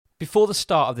Before the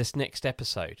start of this next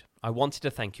episode, I wanted to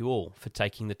thank you all for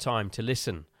taking the time to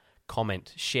listen,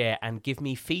 comment, share, and give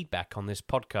me feedback on this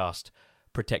podcast,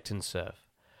 Protect and Serve.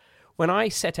 When I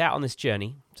set out on this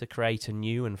journey to create a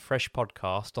new and fresh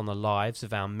podcast on the lives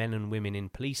of our men and women in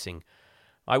policing,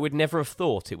 I would never have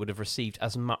thought it would have received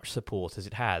as much support as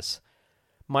it has.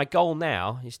 My goal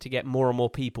now is to get more and more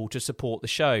people to support the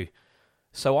show,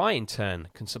 so I in turn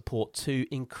can support two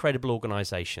incredible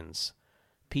organisations,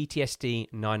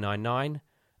 PTSD 999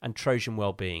 and Trojan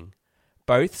Wellbeing,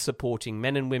 both supporting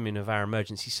men and women of our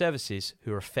emergency services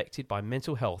who are affected by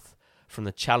mental health from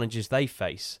the challenges they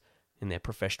face in their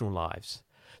professional lives.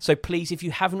 So please, if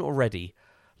you haven't already,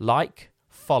 like,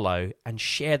 follow and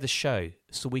share the show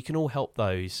so we can all help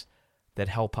those that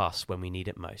help us when we need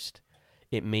it most.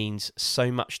 It means so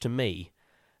much to me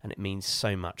and it means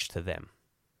so much to them.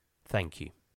 Thank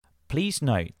you. Please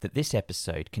note that this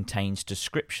episode contains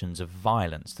descriptions of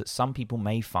violence that some people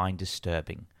may find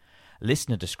disturbing.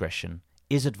 Listener discretion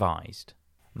is advised.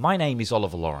 My name is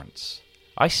Oliver Lawrence.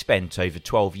 I spent over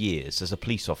 12 years as a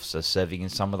police officer serving in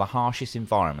some of the harshest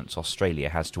environments Australia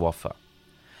has to offer.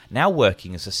 Now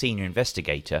working as a senior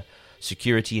investigator,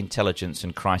 security intelligence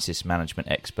and crisis management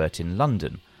expert in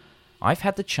London, I've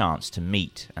had the chance to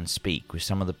meet and speak with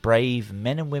some of the brave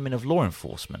men and women of law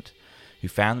enforcement who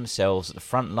found themselves at the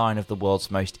front line of the world's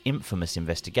most infamous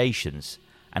investigations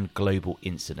and global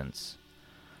incidents.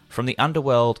 From the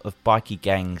underworld of bikie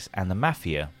gangs and the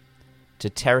mafia to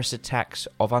terrorist attacks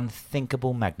of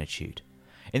unthinkable magnitude.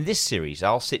 In this series,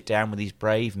 I'll sit down with these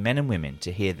brave men and women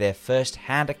to hear their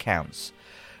first-hand accounts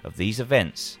of these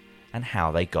events and how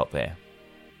they got there.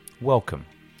 Welcome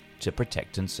to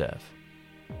Protect and Serve.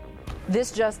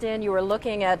 This just in, you were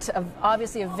looking at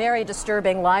obviously a very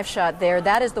disturbing live shot there.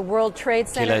 That is the World Trade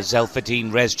Center. Killer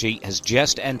Zelfadine Rezji has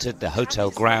just entered the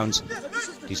hotel grounds.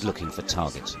 He's looking for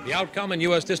targets. The outcome in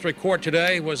U.S. District Court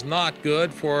today was not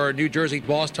good for New Jersey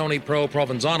boss Tony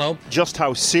Provenzano. Just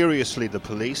how seriously the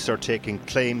police are taking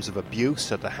claims of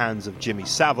abuse at the hands of Jimmy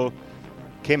Savile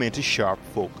came into sharp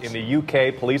focus. In the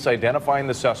UK, police identifying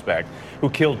the suspect who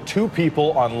killed two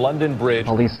people on London Bridge.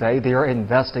 Police say they are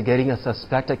investigating a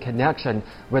suspected connection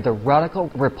with a radical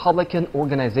Republican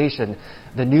organization,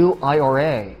 the New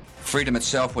IRA. Freedom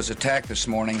itself was attacked this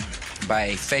morning by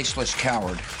a faceless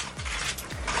coward,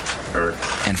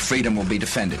 and freedom will be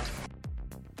defended.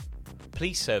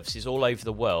 Police services all over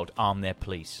the world arm their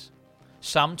police.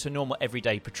 Some to normal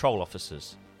everyday patrol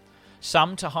officers.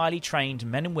 Some to highly trained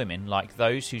men and women like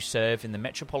those who serve in the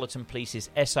Metropolitan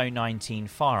Police's SO19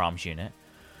 firearms unit,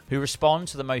 who respond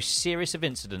to the most serious of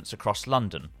incidents across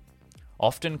London,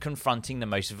 often confronting the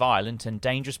most violent and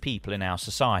dangerous people in our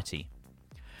society.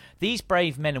 These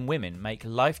brave men and women make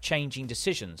life-changing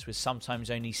decisions with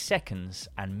sometimes only seconds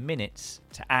and minutes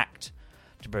to act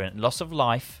to prevent loss of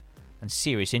life and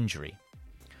serious injury.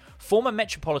 Former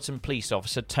Metropolitan Police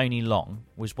Officer Tony Long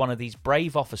was one of these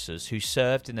brave officers who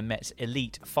served in the Met's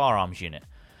elite firearms unit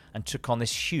and took on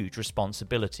this huge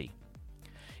responsibility.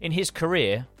 In his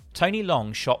career, Tony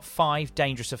Long shot 5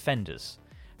 dangerous offenders,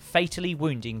 fatally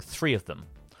wounding 3 of them,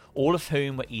 all of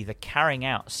whom were either carrying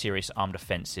out serious armed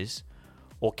offences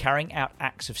or carrying out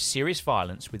acts of serious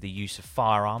violence with the use of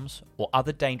firearms or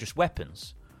other dangerous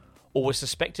weapons, or were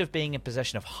suspected of being in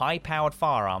possession of high-powered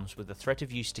firearms with the threat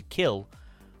of use to kill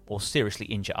or seriously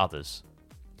injure others.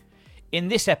 In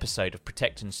this episode of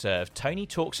Protect and Serve, Tony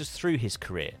talks us through his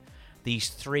career, these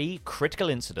 3 critical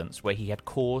incidents where he had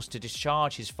cause to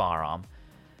discharge his firearm,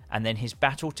 and then his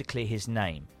battle to clear his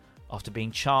name after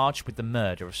being charged with the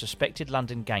murder of suspected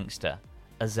London gangster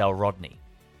Azelle Rodney.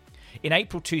 In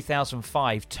April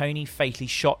 2005, Tony fatally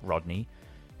shot Rodney,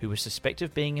 who was suspected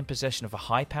of being in possession of a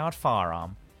high-powered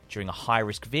firearm during a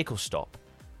high-risk vehicle stop,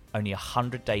 only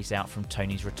 100 days out from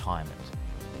Tony's retirement.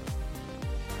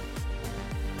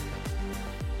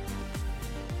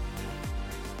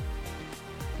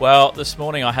 Well, this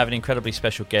morning I have an incredibly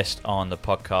special guest on the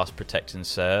podcast Protect and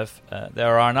Serve.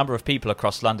 There are a number of people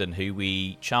across London who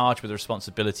we charge with the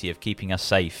responsibility of keeping us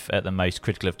safe at the most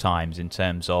critical of times in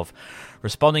terms of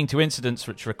responding to incidents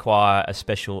which require a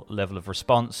special level of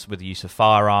response with the use of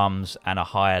firearms and a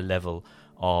higher level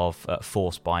of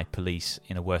force by police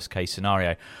in a worst case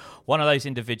scenario. One of those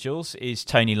individuals is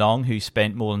Tony Long, who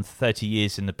spent more than 30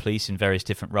 years in the police in various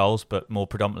different roles, but more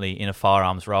predominantly in a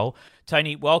firearms role.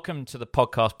 Tony, welcome to the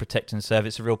podcast Protect and Serve.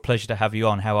 It's a real pleasure to have you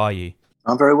on. How are you?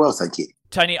 I'm very well, thank you.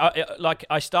 Tony,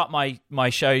 I start my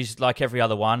shows like every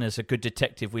other one. As a good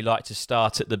detective, we like to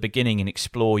start at the beginning and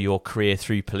explore your career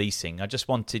through policing. I just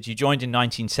wanted, you joined in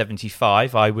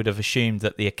 1975. I would have assumed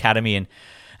that the academy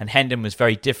and Hendon was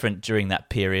very different during that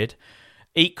period.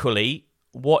 Equally,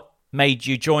 what made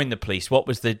you join the police? What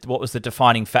was the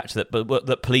defining factor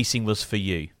that policing was for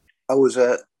you? I was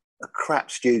a crap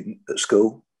student at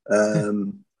school. I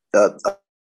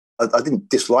didn't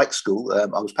dislike school. I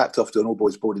was packed off to an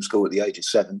all-boys boarding school at the age of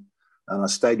 7, and I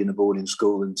stayed in a boarding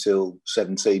school until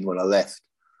 17 when I left.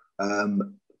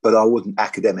 But I wasn't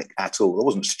academic at all. I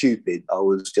wasn't stupid. I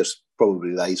was just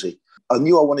probably lazy. I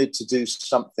knew I wanted to do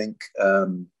something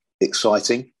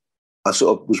exciting. I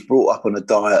sort of was brought up on a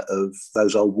diet of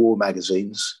those old war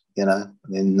magazines, Achtung,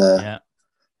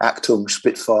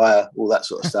 Spitfire, all that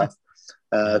sort of stuff.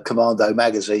 Commando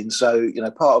magazine. So,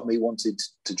 part of me wanted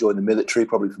to join the military,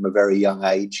 probably from a very young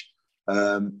age.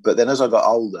 But then as I got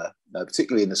older,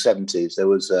 particularly in the 70s, there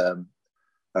was a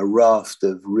raft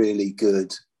of really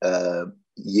good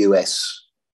US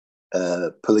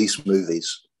police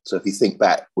movies. So if you think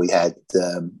back, we had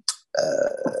The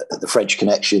French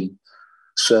Connection,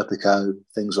 Serpico,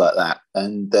 things like that.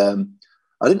 And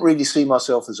I didn't really see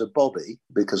myself as a bobby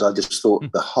because I just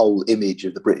thought the whole image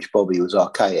of the British bobby was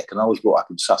archaic. And I was brought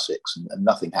up in Sussex, and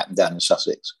nothing happened down in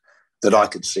Sussex that I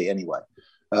could see anyway.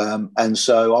 And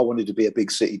so I wanted to be a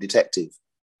big city detective.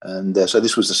 And so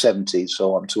this was the 70s.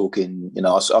 So I'm talking, I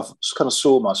kind of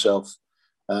saw myself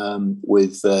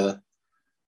with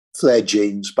flared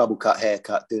jeans, bubble cut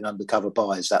haircut, doing undercover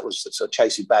buys. That was so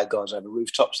chasing bad guys over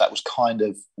rooftops. That was kind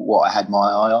of what I had my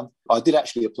eye on. I did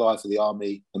actually apply for the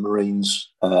Army, the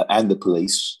Marines, and the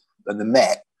police. And the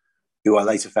Met, who I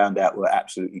later found out were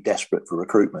absolutely desperate for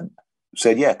recruitment,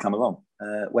 said, yeah, come along.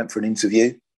 Went for an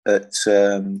interview at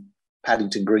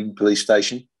Paddington Green Police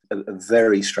Station. A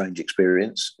very strange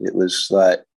experience. It was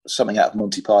like something out of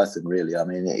Monty Python, really. I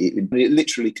mean, it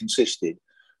literally consisted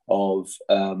of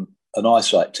an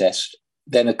eyesight test,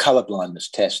 then a colour blindness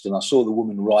test, and I saw the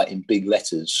woman write in big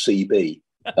letters CB,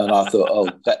 and I thought, oh,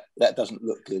 that doesn't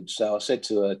look good. So I said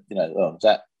to her, does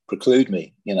that preclude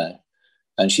me,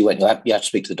 And she went, you have to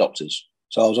speak to the doctors.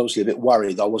 So I was obviously a bit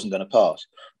worried I wasn't going to pass.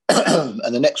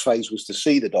 And the next phase was to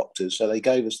see the doctors. So they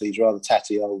gave us these rather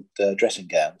tatty old dressing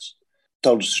gowns,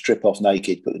 told us to strip off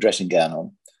naked, put the dressing gown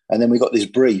on. And then we got this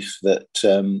brief that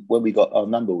when we got our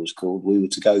number was called, we were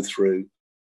to go through,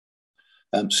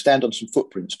 stand on some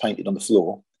footprints painted on the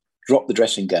floor, drop the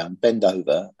dressing gown, bend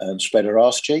over, and spread her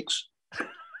arse cheeks.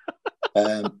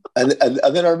 And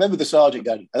then I remember the sergeant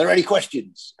going, "Are there any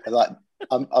questions?" And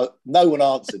no one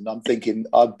answered. And I'm thinking,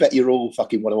 I bet you all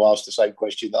fucking want to ask the same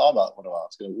question that I might want to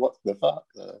ask. What the fuck?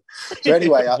 So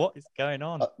anyway, what is going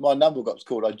on? My number got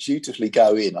called. I dutifully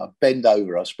go in. I bend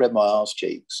over. I spread my arse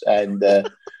cheeks, and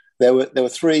there were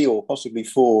 3 or possibly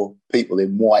 4 people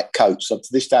in white coats. So to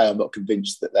this day, I'm not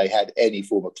convinced that they had any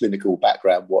form of clinical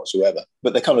background whatsoever,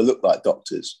 but they kind of looked like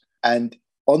doctors. And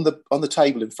on the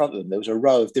table in front of them, there was a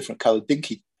row of different coloured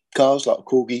dinky cars, like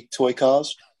corgi toy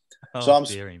cars. So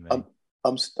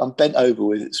I'm bent over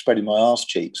with spreading my arse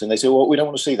cheeks, and they said, "Well, we don't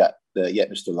want to see that yet,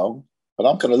 Mr. Long." But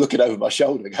I'm kind of looking over my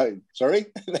shoulder, going, "Sorry?"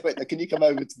 And they went, "Can you come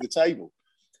over to the table?"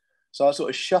 So I sort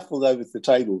of shuffled over to the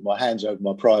table with my hands over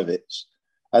my privates.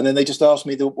 And then they just asked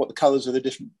me what the colours of the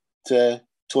different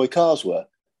toy cars were.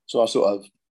 So I sort of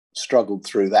struggled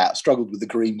through that, struggled with the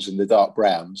greens and the dark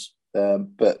browns.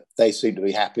 But they seemed to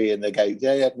be happy, and they go,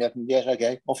 yeah,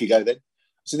 okay, off you go then.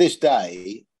 To this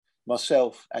day,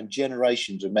 myself and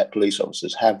generations of Met police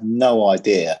officers have no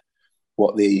idea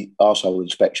what the arsehole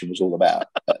inspection was all about.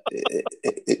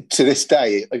 To this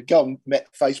day, I go on Met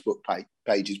Facebook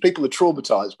pages, people are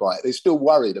traumatised by it. They're still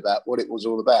worried about what it was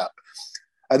all about.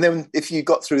 And then if you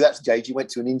got through that stage, you went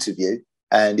to an interview,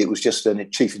 and it was just a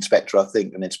chief inspector, I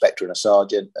think, an inspector and a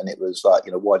sergeant. And it was like,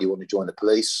 why do you want to join the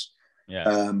police?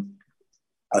 Yeah.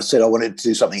 I said I wanted to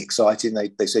do something exciting.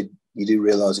 They said, you do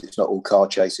realise it's not all car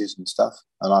chases and stuff.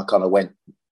 And I kind of went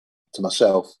to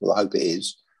myself, well, I hope it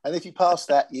is. And if you passed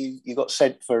that, you got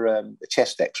sent for a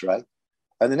chest X-ray.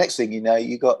 And the next thing you know,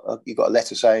 you got a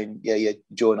letter saying, yeah,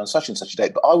 join on such and such a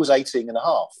date. But I was 18 and a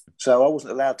half. So I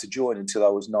wasn't allowed to join until I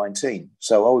was 19.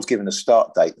 So I was given a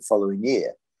start date the following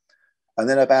year. And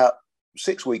then about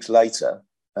 6 weeks later,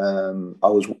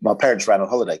 my parents ran a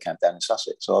holiday camp down in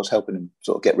Sussex. So I was helping them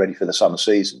sort of get ready for the summer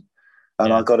season.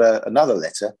 And I got another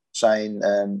letter saying,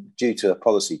 due to a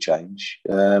policy change,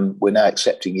 we're now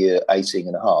accepting you 18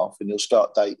 and a half, and your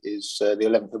start date is the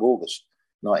 11th of August,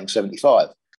 1975.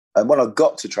 And when I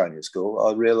got to training school,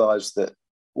 I realised that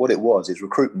what it was is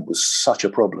recruitment was such a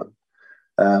problem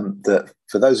that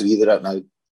for those of you that don't know,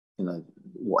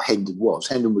 what Hendon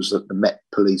was the Met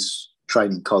Police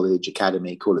Training College,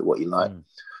 Academy, call it what you like.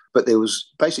 But it was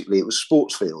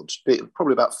sports fields,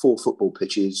 probably about 4 football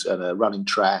pitches and a running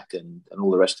track and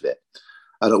all the rest of it.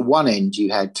 And at one end,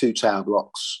 you had 2 tower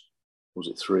blocks, was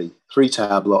it 3? 3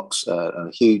 tower blocks,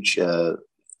 a huge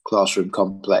classroom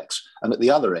complex. And at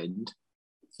the other end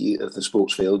of the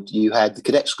sports field, you had the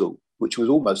cadet school, which was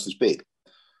almost as big.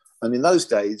 And in those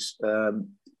days,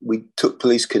 we took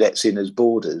police cadets in as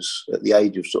boarders at the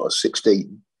age of sort of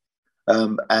 16.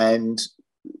 And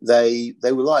they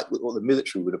were like what the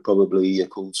military would have probably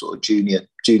called sort of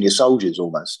junior soldiers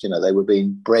almost. They were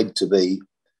being bred to be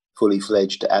fully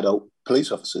fledged adult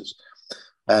police officers.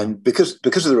 And because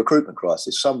of the recruitment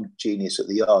crisis, some genius at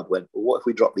the yard went, well, what if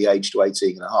we drop the age to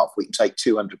 18 and a half? We can take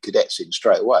 200 cadets in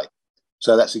straight away.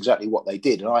 So that's exactly what they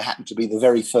did. And I happened to be the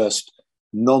very first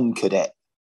non-cadet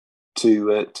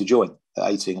to join at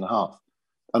 18 and a half.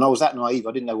 And I was that naive,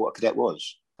 I didn't know what a cadet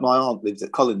was. My aunt lived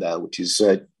at Colindale, which is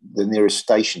the nearest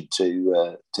station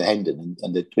to Hendon.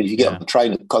 And when you get on the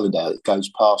train at Colindale, it goes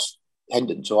past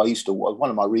Hendon. So one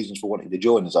of my reasons for wanting to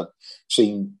join is I'd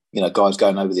seen, guys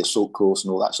going over the assault course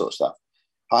and all that sort of stuff.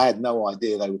 I had no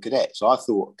idea they were cadets. I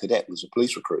thought cadet was a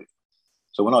police recruit.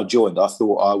 So when I joined, I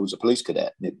thought I was a police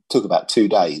cadet. And it took about 2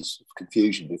 days of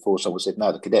confusion before someone said,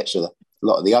 no, the cadets are a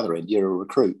lot at the other end. You're a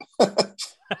recruit.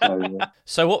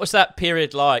 So what was that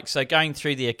period like? So going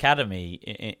through the academy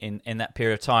in that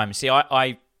period of time, see,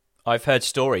 I've heard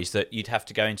stories that you'd have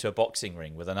to go into a boxing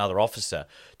ring with another officer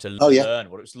to learn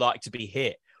what it was like to be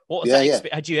hit. What was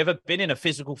that? Had you ever been in a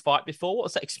physical fight before? What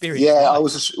was that experience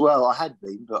like? I had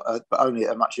been, but only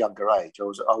at a much younger age. I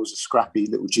was a scrappy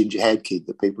little ginger-haired kid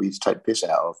that people used to take the piss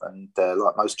out of. And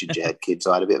like most ginger-haired kids,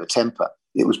 I had a bit of a temper.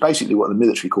 It was basically what the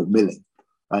military called milling.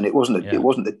 And it wasn't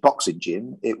a boxing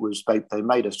gym. It was they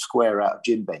made a square out of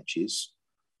gym benches.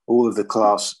 All of the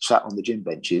class sat on the gym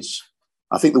benches.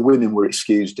 I think the women were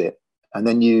excused it. And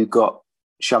then you got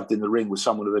shoved in the ring with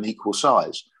someone of an equal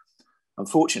size.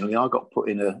 Unfortunately, I got put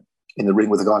in the ring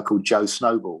with a guy called Joe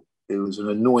Snowball, who was an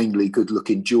annoyingly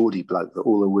good-looking Geordie bloke that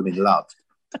all the women loved.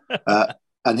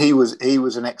 And he was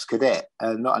an ex-cadet.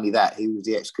 And not only that, he was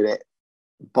the ex-cadet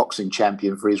boxing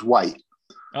champion for his weight.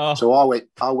 Oh. So I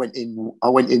went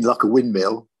in like a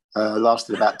windmill.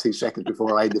 Lasted about 2 seconds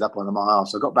before I ended up on my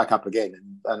arse. I got back up again,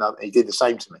 and he did the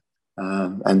same to me.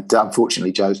 And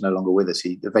unfortunately, Joe's no longer with us.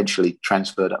 He eventually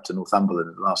transferred up to Northumberland.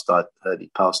 And last I heard, he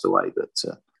passed away. But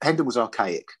Hendon was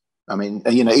archaic. I mean,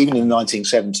 even in the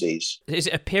 1970s. Is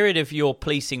it a period of your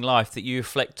policing life that you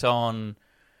reflect on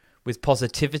with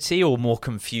positivity or more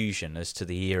confusion as to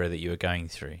the era that you were going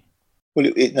through?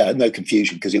 Well, no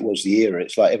confusion, because it was the era.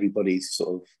 It's like everybody's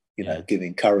sort of,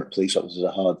 giving current police officers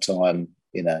a hard time,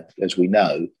 as we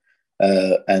know.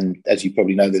 And as you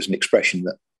probably know, there's an expression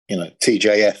that,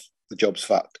 TJF, the job's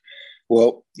fucked.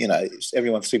 Well,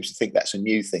 everyone seems to think that's a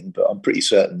new thing, but I'm pretty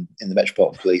certain in the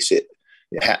Metropolitan Police it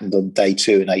happened on day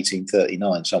 2 in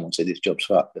 1839. Someone said this job's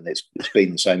fucked, and it's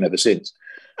been the same ever since.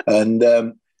 And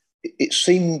it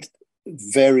seemed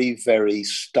very, very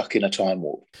stuck in a time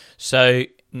warp. So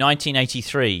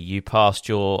 1983, you passed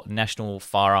your National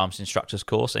Firearms Instructors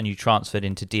course and you transferred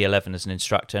into D11 as an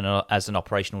instructor and as an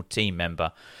operational team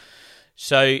member.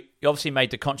 So you obviously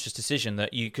made the conscious decision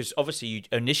that because obviously you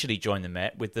initially joined the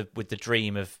Met with the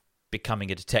dream of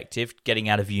becoming a detective, getting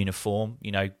out of uniform,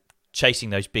 chasing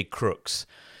those big crooks.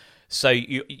 So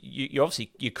you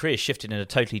obviously, your career shifted in a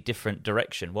totally different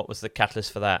direction. What was the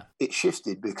catalyst for that? It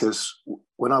shifted because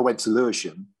when I went to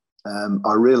Lewisham,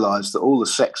 I realised that all the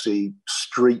sexy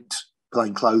street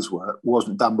plain clothes work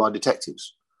wasn't done by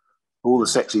detectives. All the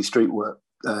sexy street work,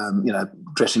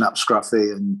 dressing up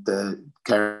scruffy and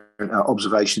carrying out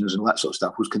observations and all that sort of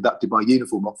stuff was conducted by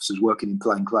uniform officers working in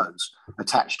plain clothes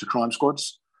attached to crime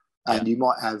squads. And you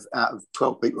might have, out of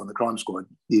 12 people on the crime squad,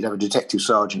 you'd have a detective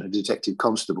sergeant, a detective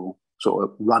constable sort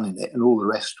of running it, and all the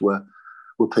rest were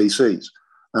PCs.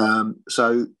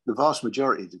 So the vast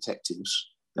majority of detectives,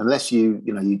 unless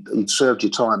you'd served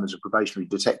your time as a probationary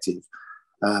detective,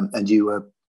 and you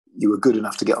were good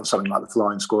enough to get on something like the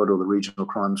Flying Squad or the Regional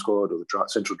Crime Squad or the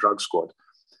Central Drug Squad,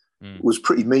 was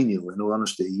pretty menial. In all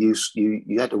honesty, you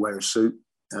had to wear a suit.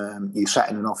 You sat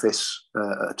in an office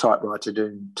at a typewriter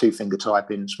doing 2-finger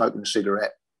typing, smoking a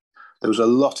cigarette. There was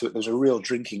a real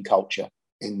drinking culture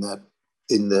in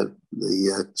the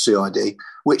CID,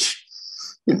 which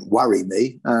didn't worry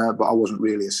me, but I wasn't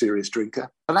really a serious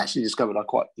drinker. I actually discovered I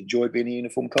quite enjoyed being a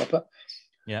uniform copper.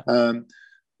 Yeah.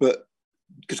 But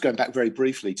just going back very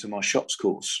briefly to my shots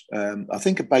course, I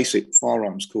think a basic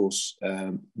firearms course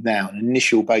now, an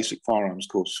initial basic firearms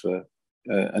course for,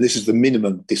 and this is the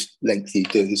minimum this length you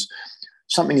do, is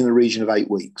something in the region of 8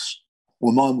 weeks.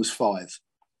 Well, mine was 5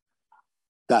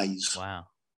 days. Wow.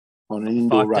 On an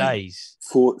indoor 5 range. days.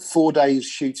 4 days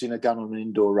shooting a gun on an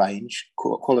indoor range,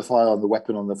 qualify on the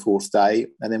weapon on the 4th day,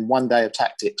 and then 1 day of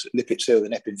tactics at Lippett's Hill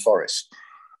and Epping Forest.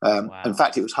 Wow. In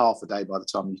fact, it was half a day by the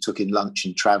time you took in lunch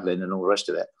and travelling and all the rest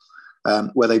of it.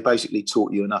 where they basically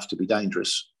taught you enough to be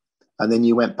dangerous. And then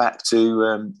you went back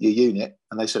to your unit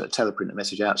and they sent a teleprint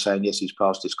message out saying, yes, he's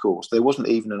passed his course. There wasn't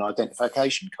even an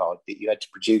identification card that you had to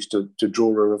produce to draw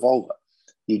a revolver.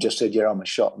 You just said, yeah, I'm a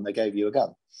shot, and they gave you a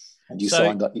gun. And you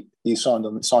signed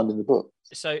in the book.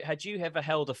 So had you ever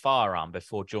held a firearm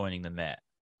before joining the Met?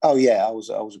 Oh, yeah, I was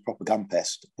a proper gun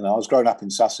pest. I was growing up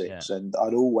in Sussex, and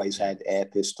I'd always had air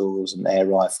pistols and air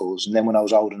rifles. And then when I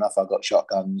was old enough, I got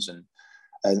shotguns and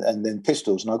then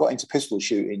pistols. And I got into pistol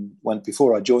shooting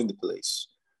before I joined the police.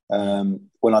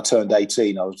 When I turned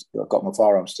 18, I got my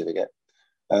firearm certificate.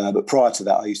 But prior to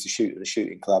that, I used to shoot at a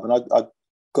shooting club. And I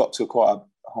got to quite a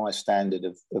high standard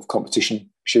of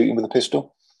competition shooting with a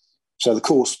pistol. So the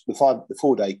course, the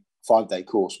 5-day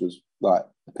course was like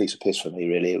a piece of piss for me,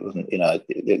 really. It wasn't,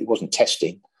 it wasn't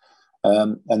testing.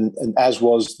 And as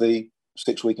was the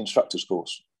 6-week instructor's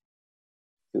course.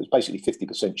 It was basically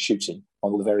 50% shooting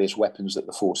on all the various weapons that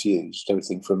the force used,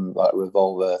 everything from like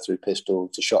revolver through pistol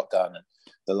to shotgun and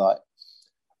the like.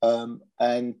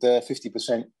 And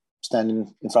 50%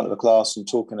 standing in front of a class and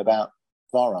talking about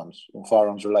firearms or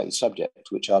firearms-related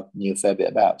subjects, which I knew a fair bit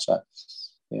about. So,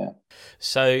 yeah.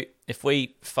 So if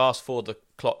we fast forward the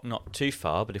clock not too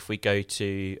far, but if we go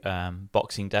to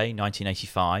Boxing Day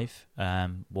 1985,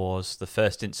 was the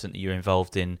first incident that you were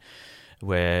involved in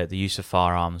where the use of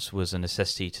firearms was a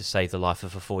necessity to save the life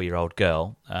of a 4-year-old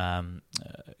girl.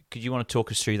 Could you want to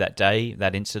talk us through that day,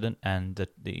 that incident, and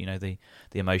the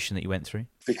emotion that you went through?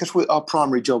 Because our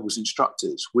primary job was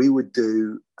instructors, we would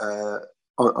do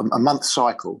a month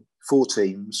cycle, 4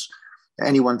 teams. At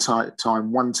any one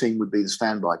time, one team would be the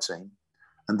standby team,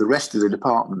 and the rest of the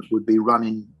department would be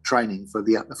running training for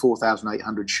the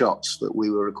 4,800 shots that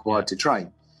we were required to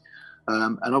train.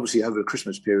 And obviously over the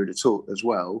Christmas period as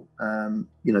well,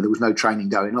 there was no training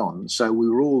going on. So we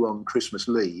were all on Christmas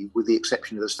leave with the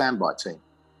exception of the standby team.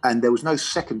 And there was no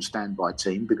second standby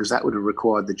team because that would have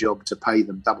required the job to pay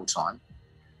them double time.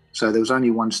 So there was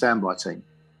only one standby team,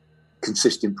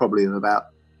 consisting probably of about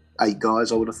 8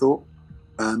 guys, I would have thought.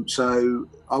 So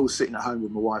I was sitting at home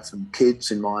with my wife and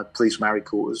kids in my police married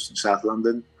quarters in South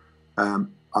London.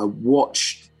 I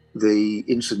watched the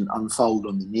incident unfold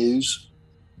on the news.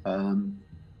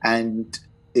 And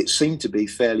it seemed to be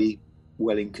fairly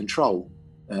well in control.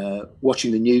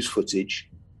 Watching the news footage,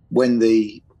 when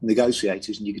the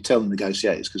negotiators, and you could tell the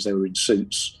negotiators because they were in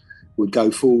suits, would go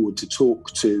forward to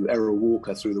talk to Errol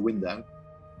Walker through the window,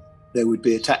 there would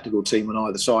be a tactical team on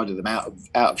either side of them out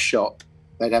of shot.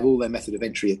 They'd have all their method of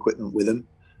entry equipment with them.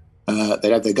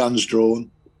 They'd have their guns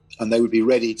drawn, and they would be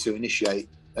ready to initiate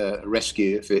a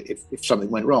rescue if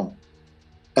something went wrong.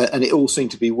 And it all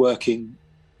seemed to be working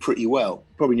pretty well.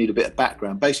 Probably need a bit of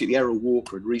background. Basically, Errol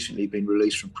Walker had recently been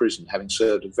released from prison, having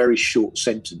served a very short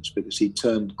sentence because he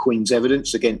turned Queen's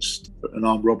evidence against an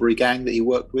armed robbery gang that he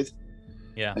worked with.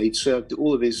 Yeah, he'd served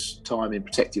all of his time in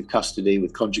protective custody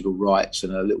with conjugal rights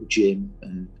and a little gym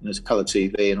and there's a colour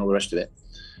TV and all the rest of it.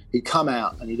 He'd come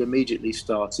out and he'd immediately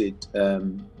started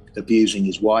abusing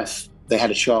his wife. They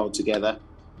had a child together.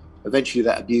 Eventually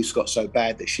that abuse got so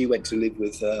bad that she went to live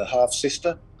with her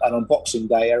half-sister. And on Boxing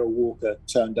Day, Errol Walker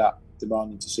turned up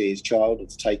demanding to see his child or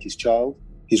to take his child.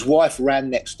 His wife ran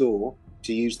next door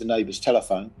to use the neighbour's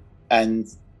telephone, and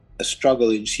a struggle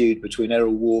ensued between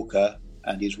Errol Walker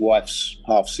and his wife's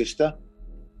half-sister.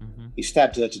 Mm-hmm. He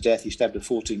stabbed her to death. He stabbed her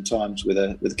 14 times with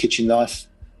a kitchen knife,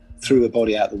 threw her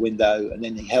body out the window, and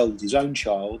then he held his own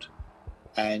child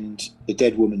and the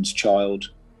dead woman's child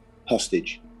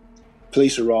hostage.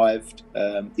 Police arrived.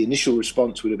 The initial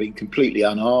response would have been completely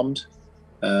unarmed.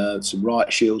 Some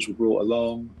riot shields were brought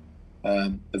along.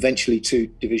 Eventually 2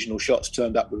 divisional shots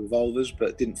turned up with revolvers,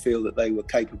 but didn't feel that they were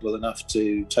capable enough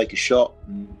to take a shot,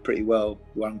 and pretty well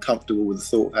were uncomfortable with the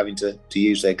thought of having to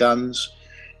use their guns.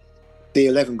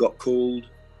 D11 got called,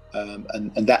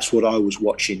 and that's what I was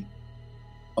watching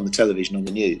on the television, on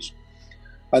the news.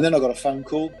 And then I got a phone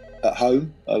call at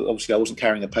home. Obviously I wasn't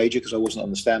carrying a pager because I wasn't on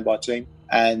the standby team.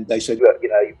 And they said, look,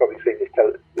 you've probably seen this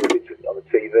on the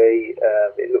TV.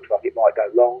 It looks like it might go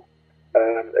long.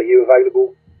 Are you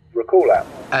available for a call out?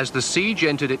 As the siege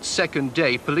entered its second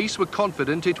day, police were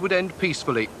confident it would end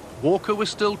peacefully. Walker was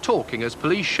still talking as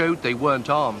police showed they weren't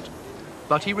armed.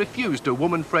 But he refused a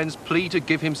woman friend's plea to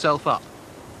give himself up.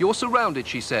 You're surrounded,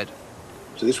 she said.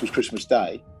 So this was Christmas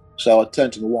Day. So I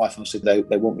turned to my wife and I said,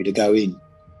 they want me to go in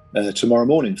tomorrow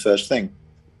morning, first thing.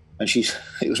 And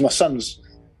it was my son's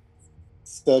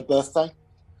 3rd birthday.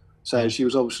 So she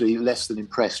was obviously less than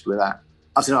impressed with that.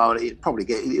 I said, oh,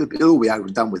 it'll all be over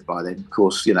and done with by then. Of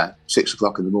course, 6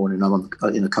 o'clock in the morning, I'm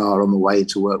in a car on the way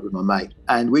to work with my mate.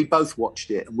 And we both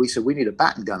watched it and we said, we need a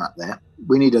baton gun up there.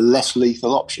 We need a less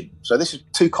lethal option. So this is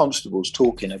two constables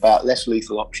talking about less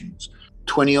lethal options.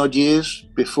 20 odd years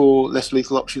before less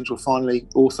lethal options were finally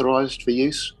authorised for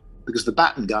use, because the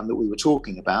baton gun that we were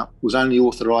talking about was only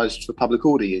authorised for public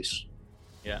order use.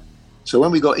 Yeah. So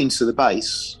when we got into the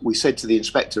base, we said to the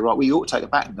inspector, right, we ought to take a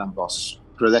baton gun, boss,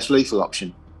 for a less lethal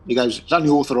option. He goes, it's only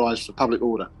authorised for public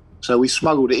order. So we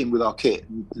smuggled it in with our kit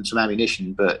and some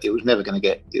ammunition, but it was never going to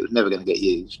get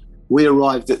used. We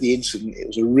arrived at the incident. It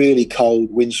was a really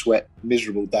cold, windswept,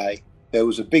 miserable day. There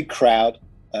was a big crowd,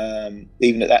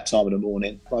 even at that time of the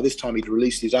morning. By this time, he'd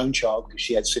released his own child because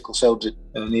she had sickle cell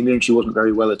and the immunity wasn't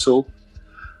very well at all.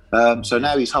 So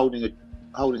now he's holding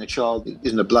a child that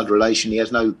isn't a blood relation, he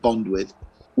has no bond with.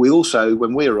 We also,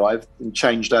 when we arrived and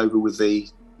changed over with the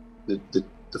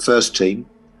first team,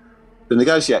 the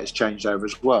negotiators changed over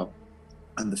as well.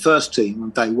 And the first team on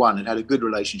day one had a good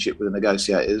relationship with the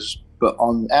negotiators, but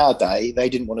on our day, they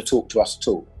didn't want to talk to us at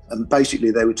all. And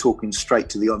basically, they were talking straight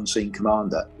to the on-scene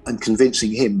commander and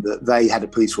convincing him that they had a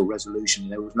peaceful resolution.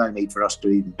 There was no need for us to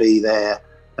even be there,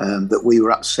 that we were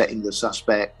upsetting the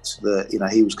suspect, that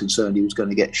he was concerned he was going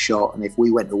to get shot, and if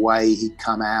we went away, he'd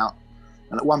come out.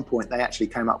 And at one point, they actually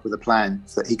came up with a plan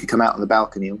that he could come out on the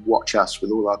balcony and watch us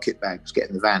with all our kit bags, get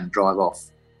in the van, and drive off,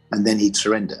 and then he'd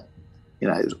surrender.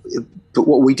 But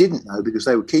what we didn't know, because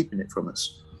they were keeping it from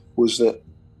us, was that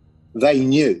they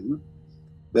knew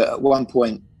that at one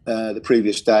point the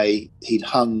previous day he'd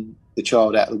hung the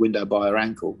child out the window by her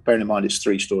ankle. Bearing in mind it's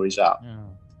 3 stories up. Oh,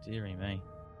 dearie me.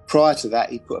 Prior to that,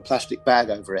 he'd put a plastic bag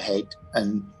over her head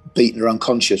and beaten her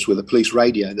unconscious with a police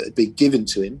radio that had been given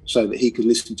to him so that he could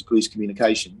listen to police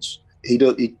communications.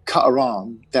 He'd cut her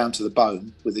arm down to the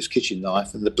bone with his kitchen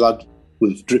knife, and the blood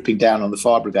was dripping down on the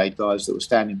fire brigade guys that were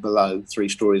standing below, 3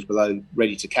 stories below,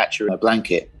 ready to catch her in a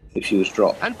blanket if she was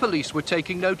dropped. And police were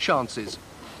taking no chances.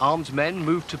 Armed men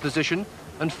moved to position,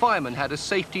 and firemen had a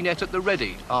safety net at the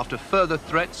ready after further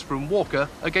threats from Walker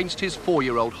against his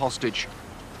 4-year-old hostage.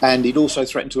 And he'd also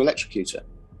threatened to electrocute her,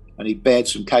 and he bared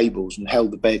some cables and held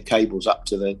the bared cables up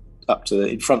to the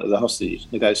in front of the hostage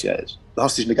negotiators. The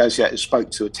hostage negotiators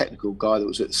spoke to a technical guy that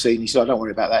was at the scene. He said, "Oh, don't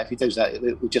worry about that. If he does that,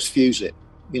 we'll just fuse it.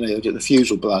 The fuse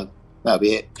will blow. That'll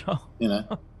be it."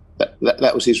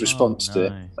 That was his response to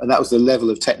it, and that was the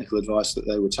level of technical advice that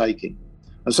they were taking.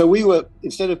 And so we were,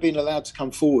 instead of being allowed to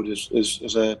come forward as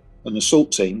an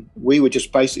assault team, we were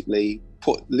just basically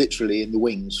put literally in the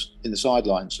wings, in the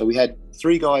sidelines. So we had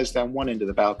 3 guys down one end of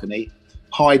the balcony,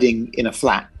 hiding in a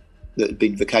flat that had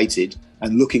been vacated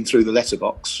and looking through the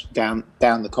letterbox down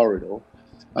the corridor.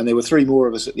 And there were 3 more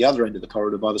of us at the other end of the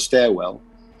corridor by the stairwell,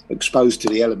 exposed to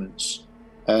the elements,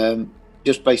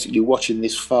 just basically watching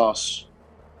this farce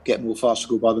get more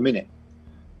farcical by the minute.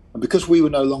 And because we were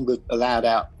no longer allowed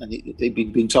out, and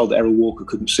he'd been told that Errol Walker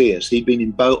couldn't see us, he'd been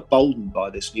emboldened by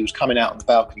this, and he was coming out on the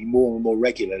balcony more and more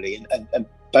regularly and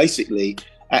basically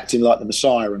acting like the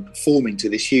Messiah and performing to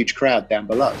this huge crowd down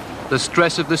below. The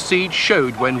stress of the siege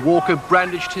showed when Walker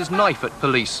brandished his knife at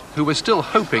police, who were still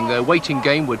hoping their waiting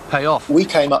game would pay off. We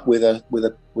came up with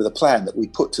a plan that we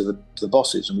put to the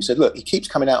bosses, and we said, look, he keeps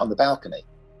coming out on the balcony.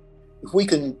 If we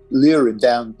can lure him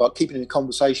down by keeping him in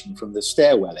conversation from the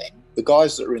stairwell in, the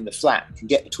guys that are in the flat can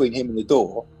get between him and the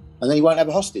door, and then he won't have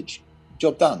a hostage.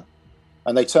 Job done.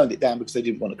 And they turned it down because they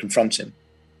didn't want to confront him.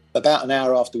 About an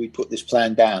hour after we put this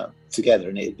plan down together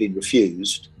and it had been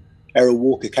refused, Errol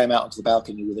Walker came out onto the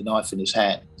balcony with a knife in his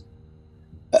hand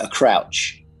at a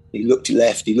crouch. He looked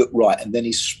left, he looked right, and then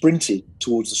he sprinted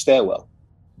towards the stairwell.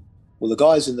 Well, the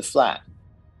guys in the flat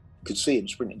could see him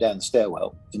sprinting down the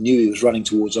stairwell and knew he was running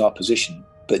towards our position,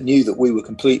 but knew that we were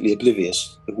completely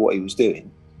oblivious of what he was doing.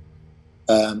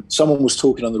 Someone was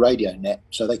talking on the radio net,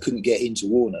 so they couldn't get in to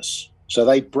warn us. So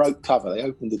they broke cover, they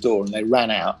opened the door and they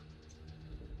ran out.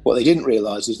 What they didn't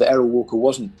realise is that Errol Walker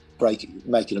wasn't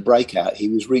making a breakout. He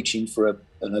was reaching for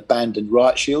an abandoned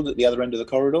riot shield at the other end of the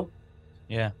corridor.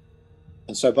 Yeah.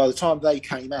 And so by the time they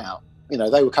came out,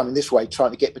 they were coming this way,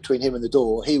 trying to get between him and the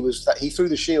door. He threw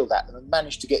the shield at them and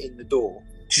managed to get in the door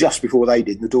just before they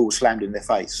did. And the door was slammed in their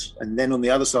face. And then on the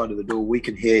other side of the door, we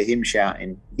can hear him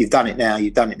shouting, "You've done it now,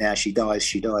 you've done it now, she dies,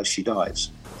 she dies, she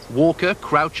dies." Walker,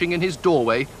 crouching in his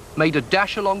doorway, made a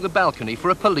dash along the balcony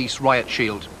for a police riot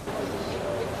shield.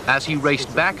 As he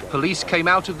raced back, police came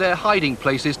out of their hiding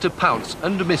places to pounce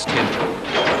and missed him.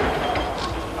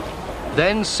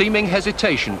 Then seeming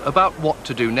hesitation about what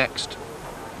to do next.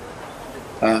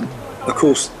 Of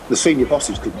course, the senior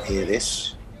bosses couldn't hear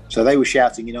this, so they were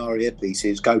shouting in our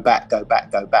earpieces, "Go back, go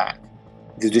back, go back."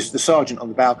 The sergeant on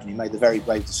the balcony made the very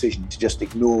brave decision to just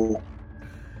ignore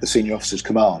the senior officer's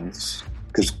commands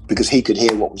because he could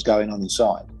hear what was going on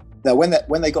inside. Now, when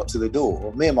they got to the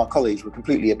door, me and my colleagues were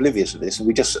completely oblivious of this, and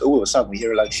we just all of a sudden we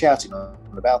hear a load shouting on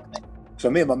the balcony. So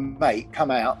me and my mate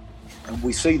come out, and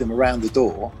we see them around the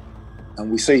door,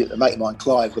 and we see a mate of mine,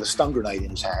 Clive, with a stun grenade in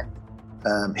his hand.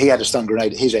 He had a stun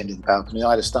grenade at his end of the balcony.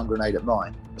 I had a stun grenade at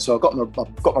mine. So I've got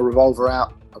my revolver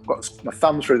out. I've got my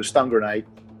thumb through the stun grenade,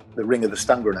 the ring of the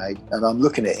stun grenade, and I'm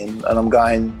looking at him and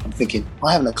I'm thinking,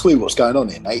 I haven't a clue what's going on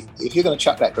here, mate. If you're going to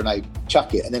chuck that grenade,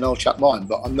 chuck it, and then I'll chuck mine.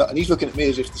 But I'm not. And he's looking at me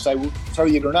as if to say, well, throw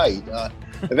your grenade.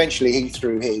 Eventually he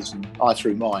threw his and I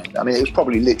threw mine. I mean, it was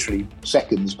probably literally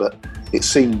seconds, but it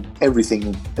seemed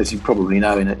everything, as you probably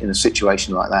know, in a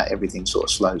situation like that, everything sort of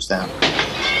slows down.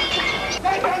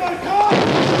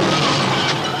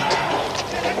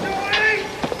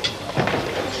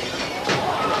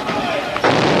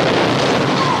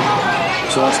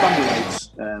 So our stun grenades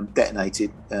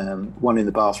detonated, one in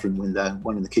the bathroom window,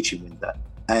 one in the kitchen window.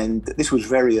 And this was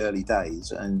very early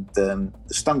days, and the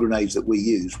stun grenades that we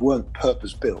used weren't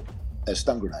purpose-built as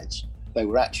stun grenades. They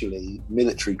were actually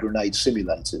military grenade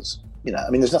simulators. You know, I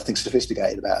mean, there's nothing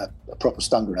sophisticated about a proper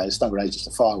stun grenade. A stun grenade is just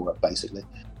a firework, basically,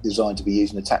 designed to be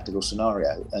used in a tactical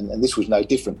scenario. And this was no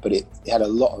different, but it had a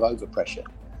lot of overpressure,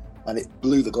 and it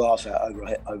blew the glass out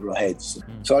over our heads.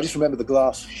 So I just remember the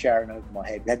glass showering over my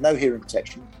head. We had no hearing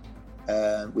protection.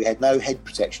 We had no head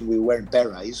protection. We were wearing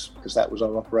berets because that was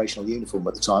our operational uniform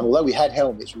at the time. Although we had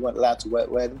helmets, we weren't allowed to wear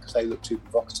them because they looked too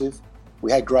provocative.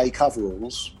 We had grey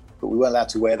coveralls, but we weren't allowed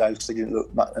to wear those because they didn't look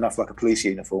enough like a police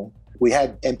uniform. We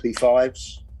had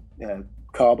MP5s,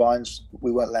 carbines.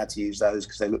 We weren't allowed to use those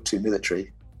because they looked too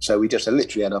military. So we just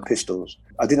literally had our pistols.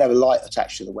 I didn't have a light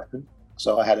attached to the weapon,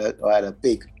 so I had a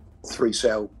big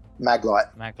 3-cell mag light.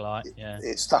 Mag light, yeah.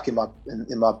 It's stuck in my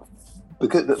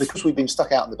because we'd been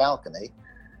stuck out on the balcony,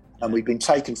 and we'd been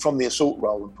taken from the assault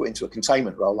role and put into a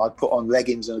containment role. I'd put on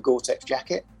leggings and a Gore-Tex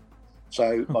jacket,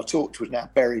 so my torch was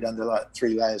now buried under like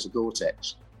 3 layers of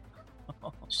Gore-Tex.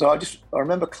 So I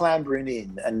remember clambering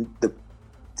in, and the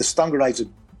stun grenades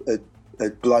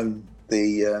had blown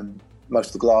the most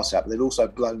of the glass out, but they'd also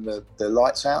blown the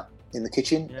lights out in the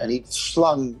kitchen, and he'd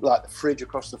slung like the fridge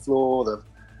across the floor,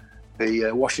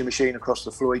 the washing machine across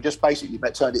the floor. He just basically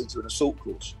turned it into an assault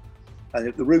course.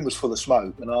 And the room was full of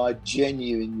smoke, and I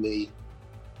genuinely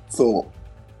thought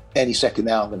any second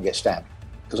now I'm going to get stabbed,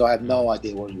 because I had no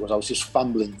idea what it was. I was just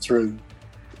fumbling through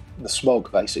the smog,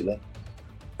 basically.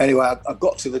 Anyway, I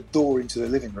got to the door into the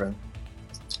living room,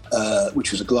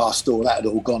 which was a glass door. That had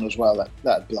all gone as well. That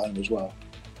had blown as well.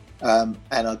 And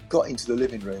I got into the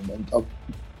living room, and I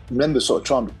remember sort of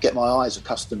trying to get my eyes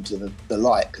accustomed to the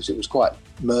light, because it was quite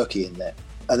murky in there.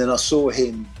 And then I saw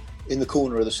him in the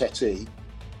corner of the settee,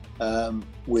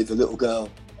 with a little girl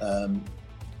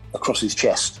across his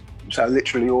chest. So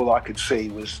literally all I could see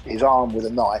was his arm with a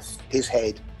knife, his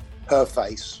head, her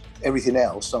face, everything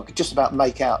else. So I could just about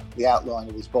make out the outline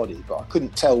of his body, but I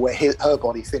couldn't tell where her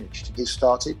body finished and his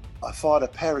started. I fired a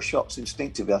pair of shots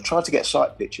instinctively. I tried to get a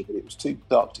sight picture, but it was too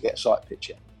dark to get a sight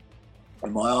picture.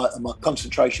 And my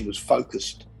concentration was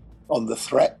focused on the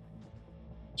threat.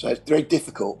 So it's very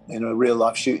difficult in a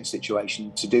real-life shooting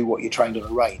situation to do what you're trained on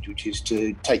a range, which is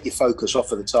to take your focus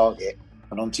off of the target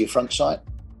and onto your front sight.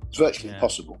 It's virtually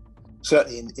impossible,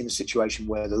 certainly in a situation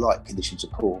where the light conditions are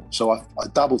poor. So I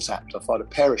double-tapped. I fired a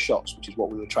pair of shots, which is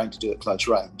what we were trained to do at close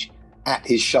range, at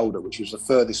his shoulder, which was the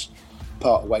furthest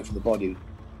part away from the body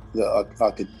that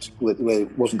I could, where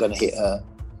it wasn't going to hit her.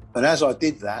 And as I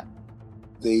did that,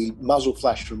 the muzzle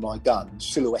flash from my gun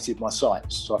silhouetted my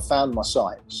sights. So I found my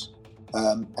sights.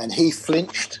 And he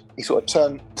flinched. He sort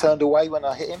of turned away when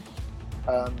I hit him,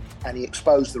 and he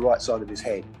exposed the right side of his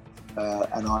head.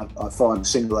 And I fired a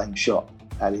single-aim shot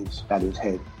at his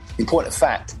head. In point of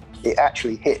fact, it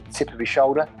actually hit the tip of his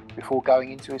shoulder before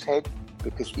going into his head,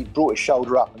 because he brought his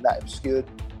shoulder up, and that obscured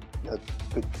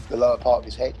the lower part of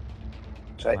his head.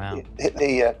 So it hit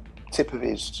the tip of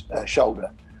his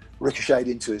shoulder, ricocheted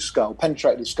into his skull,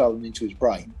 penetrated his skull and into his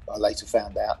brain, I later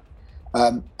found out.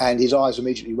 And his eyes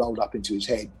immediately rolled up into his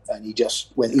head, and he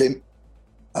just went limp.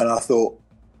 And I thought,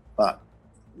 right,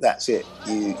 that's it.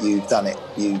 You've done it.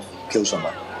 You've killed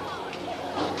someone.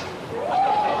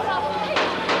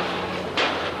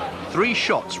 3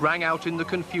 shots rang out in the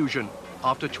confusion.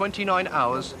 After 29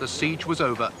 hours, the siege was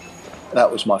over.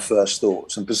 That was my first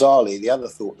thoughts. And bizarrely, the other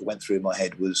thought that went through my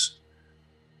head was,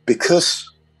 because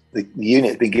the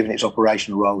unit had been given its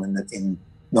operational role in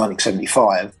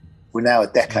 1975, we're now a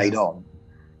decade on.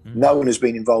 No one has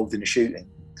been involved in a shooting.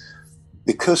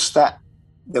 Because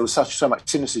there was so much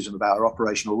cynicism about our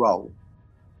operational role,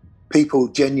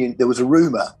 there was a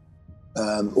rumour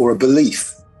or a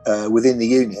belief within the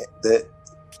unit that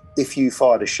if you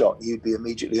fired a shot, you'd be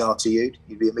immediately RTU'd,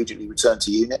 you'd be immediately returned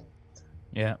to unit.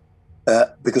 Yeah.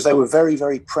 Because they were very,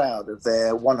 very proud of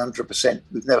their 100%,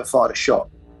 we've never fired a shot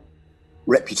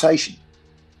reputation.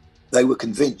 They were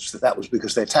convinced that was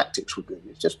because their tactics were good.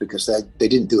 It's just because they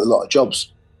didn't do a lot of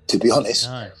jobs, to be honest.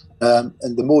 Nice.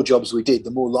 And the more jobs we did,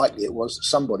 the more likely it was that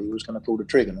somebody was going to pull the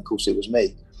trigger. And of course, it was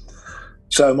me.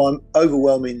 So my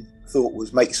overwhelming thought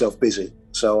was make yourself busy.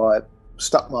 So I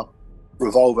stuck my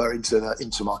revolver into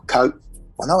my coat.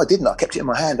 Well, no, I didn't. I kept it in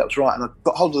my hand. That was right. And I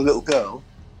got hold of the little girl.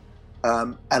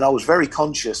 And I was very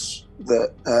conscious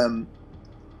that,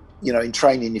 in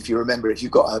training, if you remember, if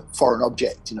you've got a foreign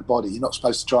object in a body, you're not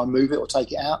supposed to try and move it or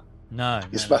take it out. No.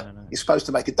 You're supposed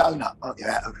to make a donut, aren't you,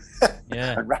 out of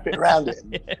and wrap it around it.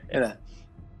 And,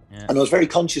 and I was very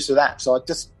conscious of that. So I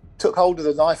just took hold of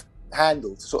the knife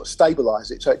handle to sort of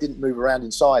stabilise it so it didn't move around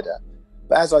inside her.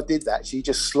 But as I did that, she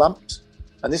just slumped.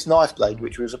 And this knife blade,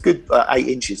 which was a good 8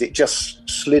 inches, it just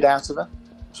slid out of her.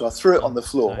 So I threw it on the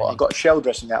floor. I got a shell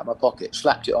dressing out of my pocket,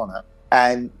 slapped it on her.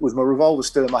 And with my revolver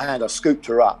still in my hand, I scooped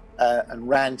her up and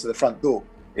ran to the front door.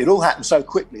 It all happened so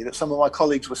quickly that some of my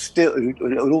colleagues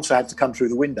who also had to come through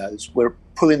the windows, were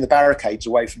pulling the barricades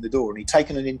away from the door. And he'd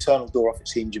taken an internal door off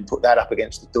its hinge and put that up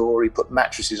against the door. He put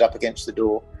mattresses up against the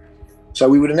door. So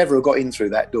we would have never got in through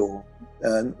that door,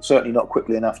 certainly not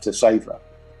quickly enough to save her.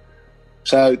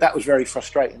 So that was very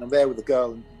frustrating. I'm there with the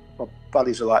girl and my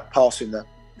buddies are like passing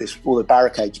all the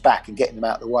barricades back and getting them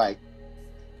out of the way.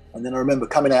 And then I remember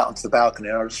coming out onto the balcony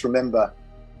and I just remember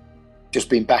just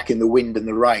being back in the wind and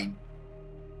the rain.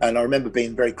 And I remember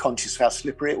being very conscious of how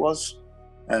slippery it was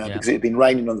because it had been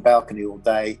raining on the balcony all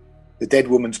day. The dead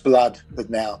woman's blood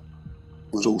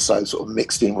was also sort of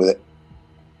mixed in with it.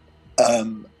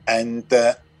 And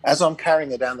as I'm carrying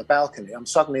her down the balcony, I'm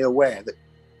suddenly aware that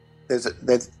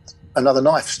there's another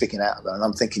knife sticking out of her. And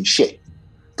I'm thinking, shit,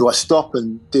 do I stop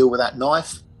and deal with that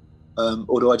knife?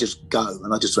 Or do I just go?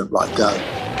 And I just went, right, go.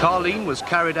 Carleen was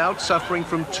carried out suffering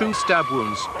from 2 stab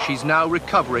wounds. She's now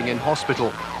recovering in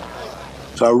hospital.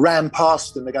 So I ran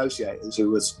past the negotiators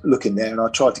who was looking there and I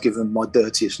tried to give them my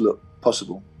dirtiest look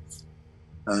possible.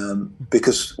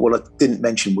 Because what I didn't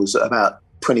mention was that about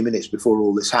 20 minutes before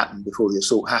all this happened, before the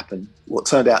assault happened, what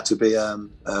turned out to be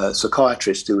a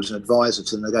psychiatrist who was an advisor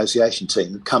to the negotiation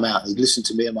team had come out and he'd listened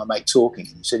to me and my mate talking.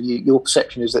 And he said, your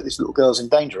perception is that this little girl's in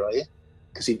danger, are you?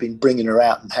 Because he'd been bringing her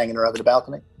out and hanging her over the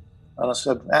balcony. And I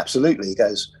said, absolutely. He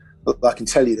goes, look, I can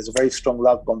tell you there's a very strong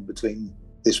love bond between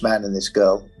this man and this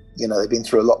girl. You know, they've been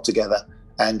through a lot together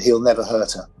and he'll never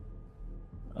hurt her.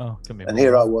 Oh, can be. And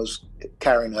here I was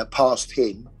carrying her past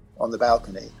him on the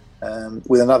balcony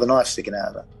with another knife sticking out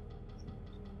of her.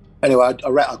 Anyway, I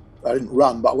didn't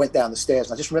run, but I went down the stairs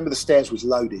and I just remember the stairs was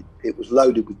loaded. It was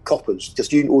loaded with coppers,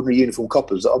 just ordinary uniform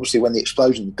coppers that obviously when the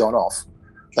explosion had gone off,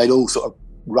 they'd all sort of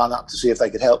run up to see if they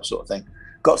could help sort of thing.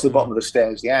 Got to the bottom of the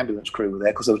stairs, the ambulance crew were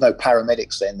there because there was no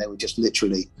paramedics then. They were just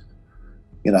literally,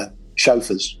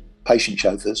 chauffeurs, patient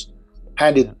chauffeurs.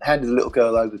 Handed the little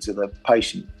girl over to the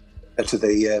patient, to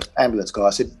the ambulance guy.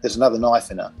 I said, there's another knife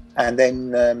in her. And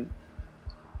then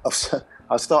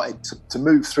I started to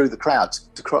move through the crowd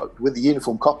with the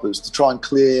uniform coppers to try and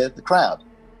clear the crowd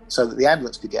so that the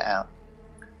ambulance could get out.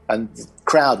 And the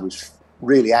crowd was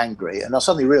really angry. And I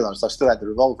suddenly realised I still had the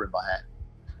revolver in my hand.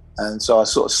 And so I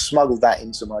sort of smuggled that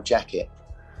into my jacket.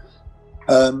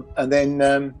 And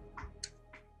then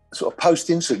sort of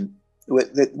post-incident,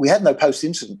 we had no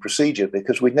post-incident procedure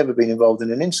because we'd never been involved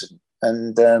in an incident.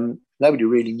 And nobody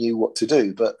really knew what to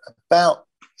do. But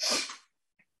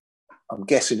I'm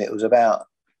guessing it was about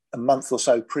a month or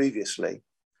so previously,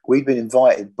 we'd been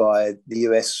invited by the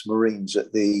US Marines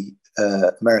at the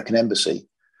American Embassy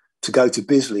to go to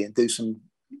Bisley and do some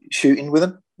shooting with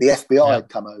them. The FBI had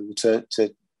come over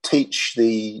to teach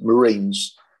the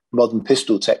Marines modern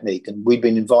pistol technique, and we'd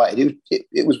been invited.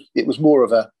 It was more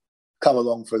of a come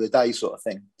along for the day sort of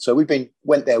thing. So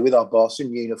went there with our boss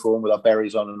in uniform with our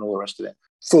berries on and all the rest of it.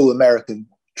 Full American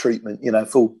treatment,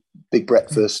 full big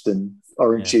breakfast and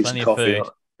orange juice and coffee.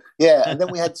 Yeah, and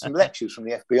then we had some lectures from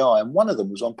the FBI, and one of them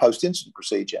was on post-incident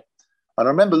procedure. And I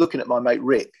remember looking at my mate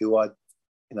Rick, who I,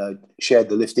 shared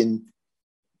the lift in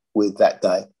with that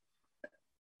day,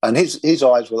 and his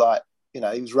eyes were like, he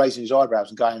was raising his eyebrows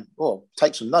and going, "Oh,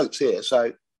 take some notes here."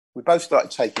 So we both started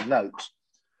taking notes.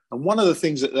 And one of the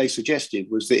things that they suggested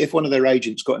was that if one of their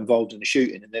agents got involved in a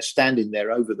shooting and they're standing there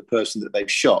over the person that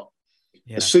they've shot,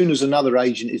 as soon as another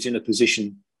agent is in a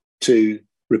position to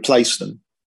replace them,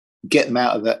 get them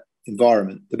out of that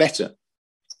environment, the better.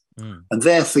 And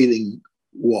their feeling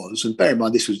was, and bear in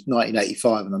mind this was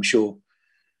 1985, and I'm sure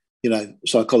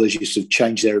psychologists have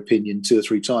changed their opinion 2 or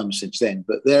 3 times since then.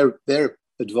 But their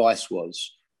advice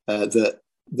was that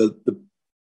the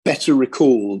better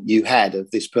recall you had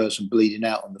of this person bleeding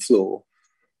out on the floor,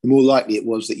 the more likely it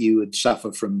was that you would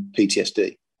suffer from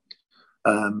PTSD,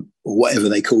 or whatever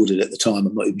they called it at the time.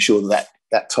 I'm not even sure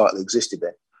that title existed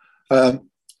then.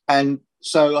 And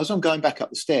so as I'm going back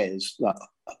up the stairs, like,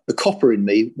 the copper in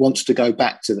me wants to go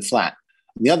back to the flat.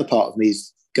 And the other part of me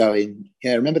is going,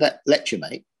 yeah, remember that lecture,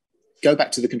 mate? Go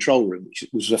back to the control room, which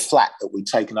was a flat that we'd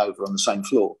taken over on the same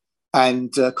floor.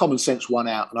 And common sense won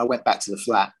out, and I went back to the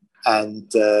flat. And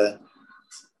I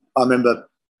remember a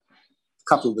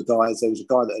couple of the guys, there was a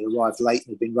guy that had arrived late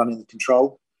and had been running the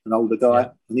control, an older guy,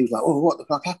 and he was like, "Oh, what the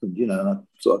fuck happened?" And I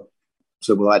sort of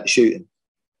said, "Well, I had to shoot him."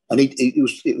 And it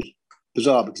was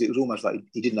bizarre because it was almost like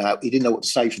he didn't know what to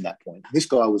say from that point. This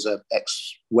guy was an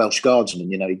ex-Welsh Guardsman,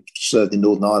 he served in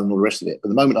Northern Ireland and all the rest of it. But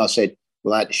the moment I said,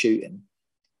 "Well, I had to shoot him,"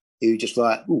 he was just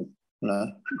like, "Ooh,"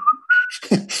 went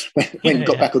and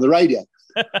got back on the radio.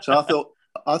 So I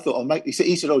thought I'll make. He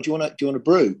said, "Oh, do you want a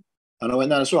brew?" And I went,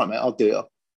 "No, that's all right, mate. I'll do it.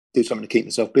 I'll do something to keep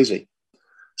myself busy."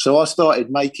 So I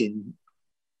started making.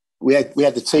 We had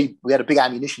the tea. We had a big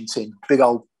ammunition tin, big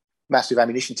old massive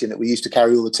ammunition tin that we used to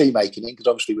carry all the tea making in, because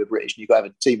obviously we're British and you've got to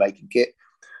have a tea making kit.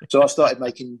 So I started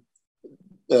making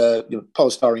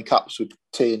polystyrene cups with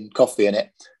tea and coffee in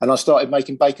it, and I started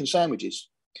making bacon sandwiches.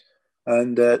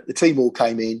 And the team all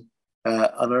came in, and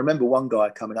I remember one guy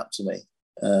coming up to me.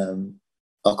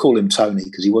 I'll call him Tony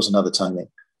because he was another Tony,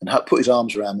 and put his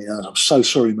arms around me. And I was, "I'm so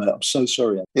sorry, mate. I'm so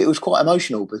sorry." It was quite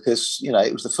emotional because,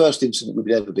 it was the first incident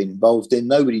we'd ever been involved in.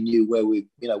 Nobody knew where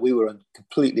we were in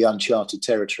completely uncharted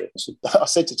territory. I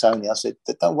said to Tony, I said,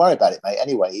 "Don't worry about it, mate.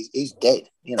 Anyway, he's dead.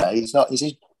 He's not,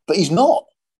 but he's not."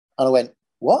 And I went,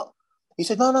 "What?" He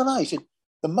said, No. He said,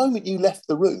 "The moment you left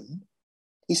the room,"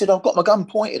 he said, "I've got my gun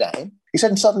pointed at him." He said,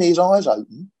 and suddenly his eyes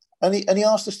opened and he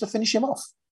asked us to finish him off.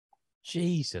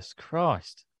 Jesus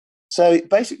Christ. So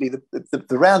basically, the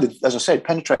round had, as I said,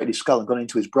 penetrated his skull and gone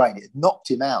into his brain. It had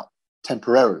knocked him out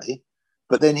temporarily,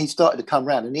 but then he started to come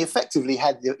round, and he effectively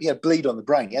had bleed on the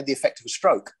brain. He had the effect of a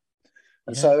stroke.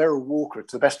 And so Errol Walker,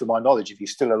 to the best of my knowledge, if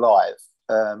he's still alive,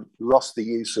 lost the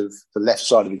use of the left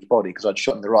side of his body because I'd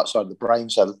shot him the right side of the brain,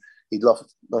 so he'd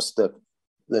lost the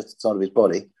left side of his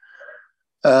body.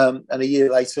 And a year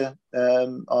later,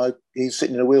 he's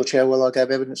sitting in a wheelchair while I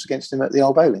gave evidence against him at the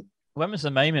Old Bailey. When was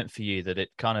the moment for you that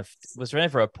it was there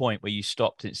ever a point where you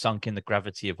stopped and it sunk in the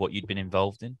gravity of what you'd been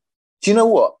involved in? Do you know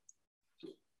what?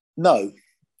 No.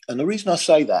 And the reason I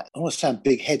say that, I want to sound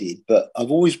big-headed, but I've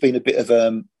always been a bit of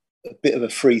a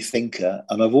free thinker,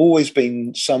 and I've always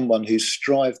been someone who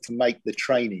strived to make the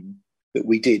training that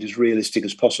we did as realistic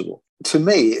as possible. To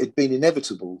me, it had been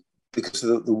inevitable because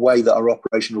of the way that our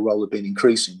operational role had been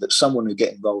increasing, that someone would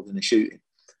get involved in a shooting.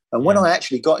 And when I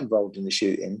actually got involved in the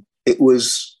shooting, it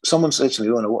was, someone said to me,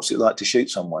 "Oh, no, what's it like to shoot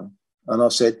someone?" And I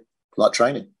said, "Like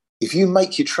training. If you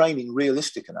make your training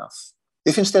realistic enough,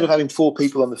 if instead of having 4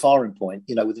 people on the firing point,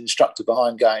 with an instructor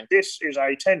behind going, 'This is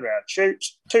a 10-round shoot,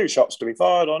 2 shots to be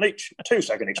fired on each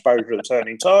 2-second exposure of the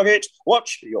turning target,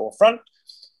 watch your front.'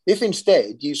 If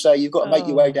instead you say you've got to make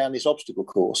your way down this obstacle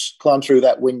course, climb through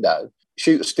that window,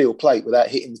 shoot a steel plate without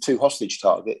hitting the 2 hostage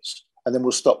targets, and then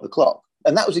we'll stop the clock."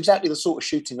 And that was exactly the sort of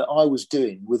shooting that I was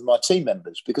doing with my team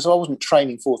members, because I wasn't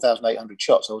training 4,800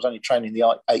 shots. I was only training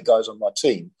the 8 guys on my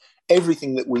team.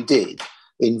 Everything that we did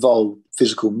involved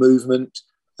physical movement,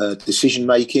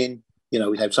 decision-making.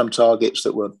 We had some targets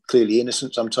that were clearly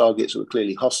innocent, some targets that were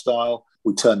clearly hostile.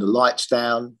 We turned the lights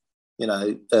down.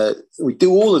 We do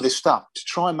all of this stuff to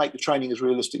try and make the training as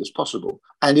realistic as possible.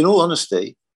 And in all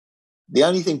honesty, the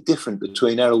only thing different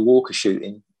between Errol Walker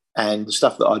shooting and the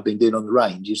stuff that I'd been doing on the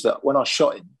range is that when I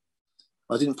shot him,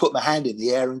 I didn't put my hand in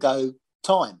the air and go,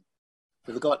 "Time,"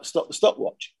 for the guy to stop the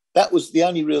stopwatch. That was the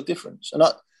only real difference. And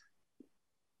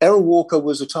Errol Walker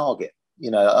was a target.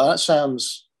 That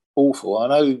sounds awful. I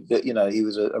know that, he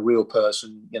was a real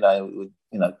person,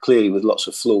 clearly with lots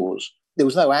of flaws. There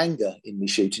was no anger in me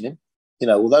shooting him.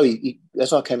 Although he,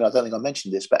 as I came in, I don't think I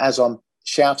mentioned this, but as I'm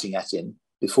shouting at him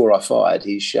before I fired,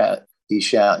 he's shouting,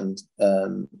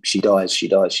 "She dies, she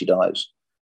dies, she dies,"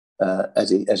 as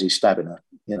he's stabbing her,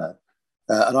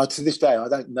 And to this day, I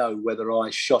don't know whether I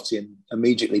shot him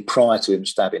immediately prior to him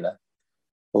stabbing her,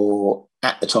 or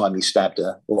at the time he stabbed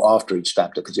her, or after he'd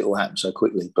stabbed her, because it all happened so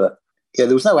quickly. But there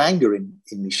was no anger in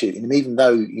me shooting him, even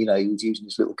though, he was using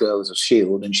this little girl as a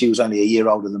shield, and she was only a year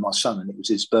older than my son, and it was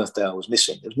his birthday I was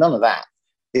missing. There was none of that.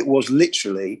 It was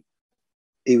literally,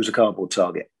 he was a cardboard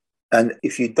target. And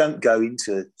if you don't go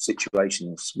into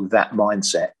situations with that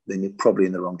mindset, then you're probably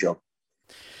in the wrong job.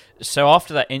 So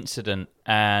after that incident,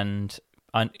 and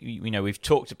we've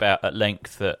talked about at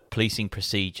length that policing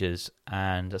procedures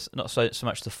and not so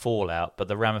much the fallout, but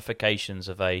the ramifications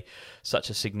of such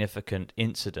a significant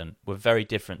incident were very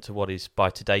different to what is, by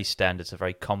today's standards, a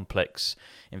very complex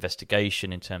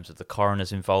investigation in terms of the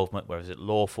coroner's involvement. Where is it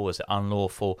lawful? Is it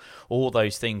unlawful? All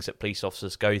those things that police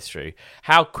officers go through.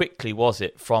 How quickly was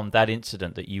it from that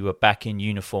incident that you were back in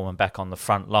uniform and back on the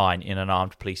front line in an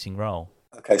armed policing role?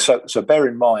 Okay, so bear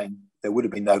in mind, there would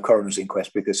have been no coroner's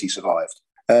inquest because he survived.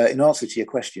 In answer to your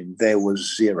question, there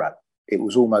was zero. It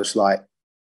was almost like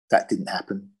that didn't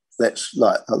happen. Let's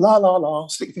la la la,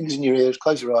 stick your fingers in your ears,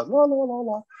 close your eyes, la la la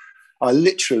la. I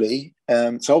literally,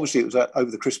 so obviously it was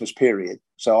over the Christmas period.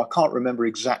 So I can't remember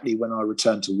exactly when I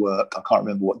returned to work. I can't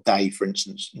remember what day, for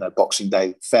instance, Boxing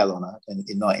Day fell on in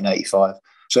 1985.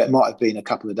 So it might have been a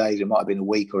couple of days, it might have been a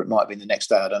week, or it might have been the next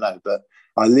day. I don't know. But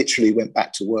I literally went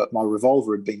back to work. My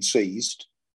revolver had been seized,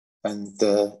 and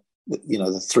the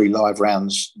 3 live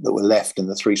rounds that were left and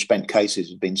the 3 spent cases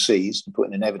had been seized and put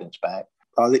in an evidence bag.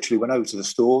 I literally went over to the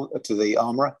store, to the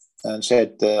armourer, and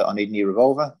said, I need a new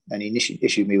revolver. And he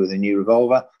issued me with a new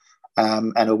revolver.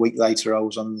 And a week later, I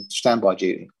was on standby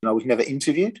duty. And I was never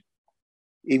interviewed,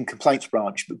 even complaints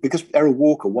branch, but because Errol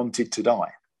Walker wanted to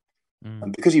die.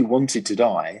 And because he wanted to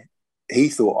die, he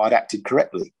thought I'd acted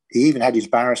correctly. He even had his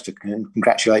barrister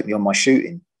congratulate me on my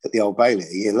shooting at the Old Bailey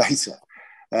a year later.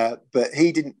 But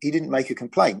he didn't make a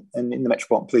complaint. And in the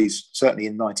Metropolitan Police, certainly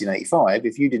in 1985,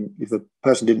 if a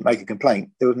person didn't make a complaint,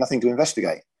 there was nothing to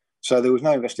investigate. So there was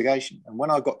no investigation. And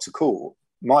when I got to court,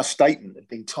 my statement had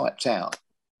been typed out,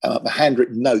 the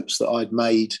handwritten notes that I'd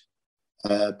made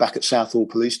back at Southall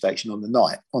Police Station on the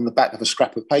night, on the back of a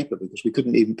scrap of paper, because we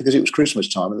couldn't even, because it was Christmas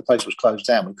time and the place was closed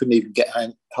down, we couldn't even get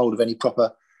hold of any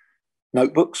proper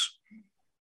notebooks.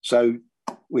 So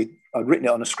I'd written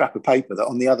it on a scrap of paper that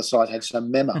on the other side had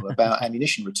some memo about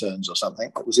ammunition returns or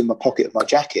something that was in my pocket of my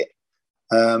jacket.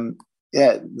 The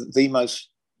most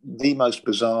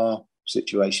bizarre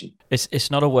situation.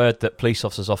 It's not a word that police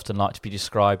officers often like to be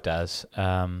described as,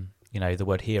 the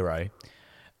word hero.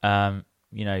 I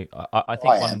think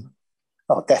I am.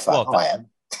 Oh, definitely I am.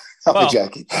 I'm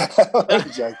joking.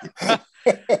 I'm joking.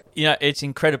 It's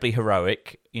incredibly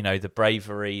heroic, the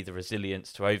bravery, the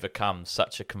resilience to overcome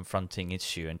such a confronting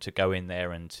issue and to go in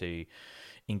there and to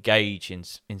engage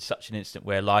in such an instant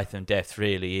where life and death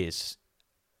really is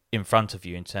in front of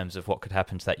you in terms of what could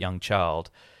happen to that young child.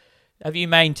 Have you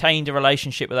maintained a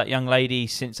relationship with that young lady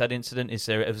since that incident? Has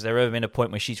there ever been a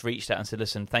point where she's reached out and said,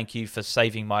 listen, thank you for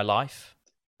saving my life?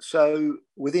 So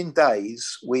within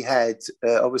days, we had,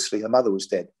 obviously her mother was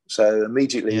dead. So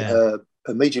immediately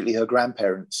her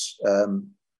grandparents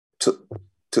took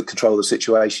control of the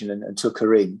situation and took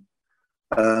her in.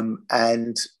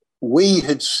 And we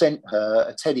had sent her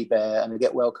a teddy bear and a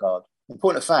get well card. In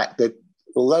point of fact, that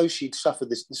although she'd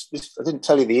suffered this, I didn't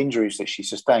tell you the injuries that she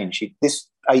sustained. This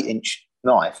 8-inch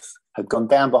knife had gone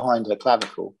down behind her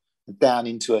clavicle and down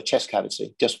into her chest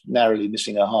cavity, just narrowly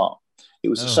missing her heart. It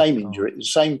was the same injury,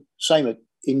 the same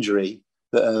injury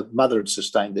that her mother had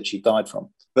sustained that she died from.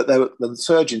 But the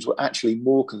surgeons were actually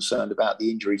more concerned about the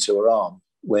injury to her arm,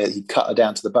 where he cut her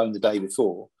down to the bone the day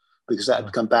before, because that had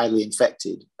become badly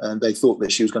infected, and they thought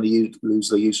that she was going to lose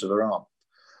the use of her arm.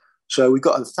 So we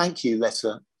got a thank you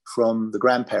letter from the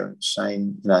grandparents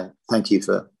saying, thank you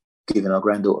for giving our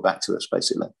granddaughter back to us,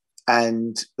 basically.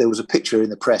 And there was a picture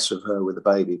in the press of her with a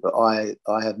baby, but I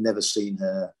have never seen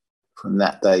her from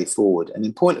that day forward. And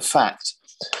in point of fact,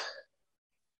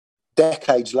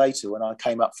 decades later, when I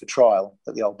came up for trial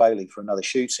at the Old Bailey for another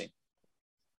shooting,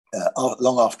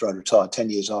 long after I'd retired,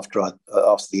 10 years after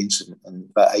the incident and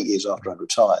about 8 years after I'd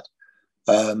retired,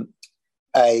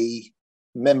 a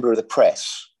member of the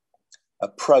press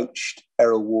approached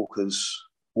Errol Walker's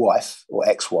wife or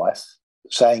ex-wife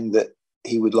saying that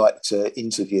he would like to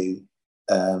interview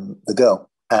the girl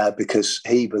because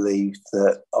he believed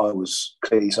that I was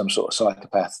clearly some sort of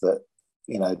psychopath that,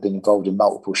 had been involved in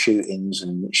multiple shootings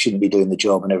and shouldn't be doing the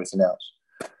job and everything else.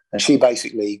 And she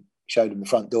basically showed him the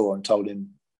front door and told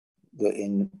him that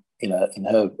in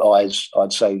her eyes,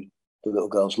 I'd saved the little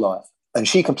girl's life. And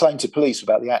she complained to police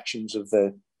about the actions of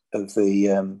the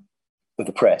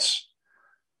press.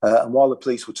 And while the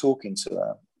police were talking to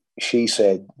her, she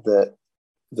said that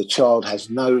the child has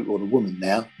or the woman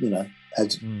now,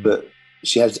 but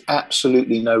she has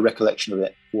absolutely no recollection of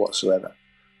it whatsoever.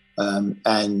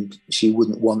 And she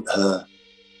wouldn't want her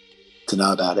to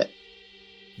know about it.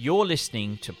 You're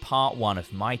listening to part 1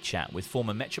 of my chat with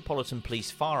former Metropolitan Police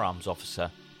firearms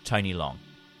officer Tony Long.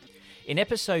 In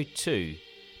episode 2,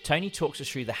 Tony talks us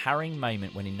through the harrowing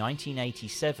moment when in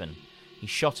 1987 he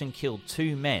shot and killed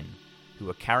 2 men who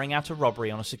were carrying out a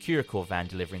robbery on a Securicor van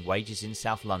delivering wages in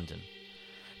South London.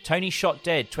 Tony shot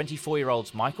dead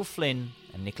 24-year-olds Michael Flynn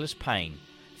and Nicholas Payne,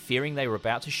 fearing they were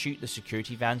about to shoot the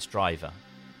security van's driver.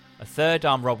 A third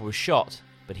armed robber was shot,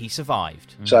 but he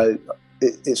survived. So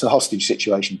it's a hostage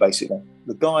situation, basically.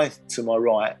 The guy to my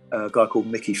right, a guy called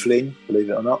Mickey Flynn, believe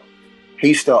it or not,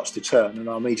 he starts to turn and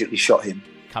I immediately shot him.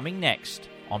 Coming next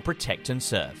on Protect and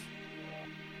Serve.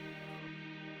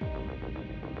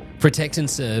 Protect and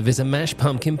Serve is a Mash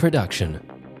Pumpkin production,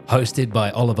 hosted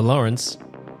by Oliver Lawrence,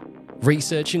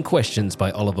 research and questions by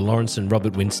Oliver Lawrence and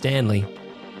Robert Winstanley,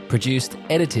 produced,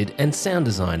 edited and sound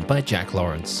designed by Jack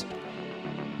Lawrence.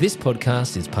 This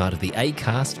podcast is part of the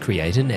Acast Creator Network.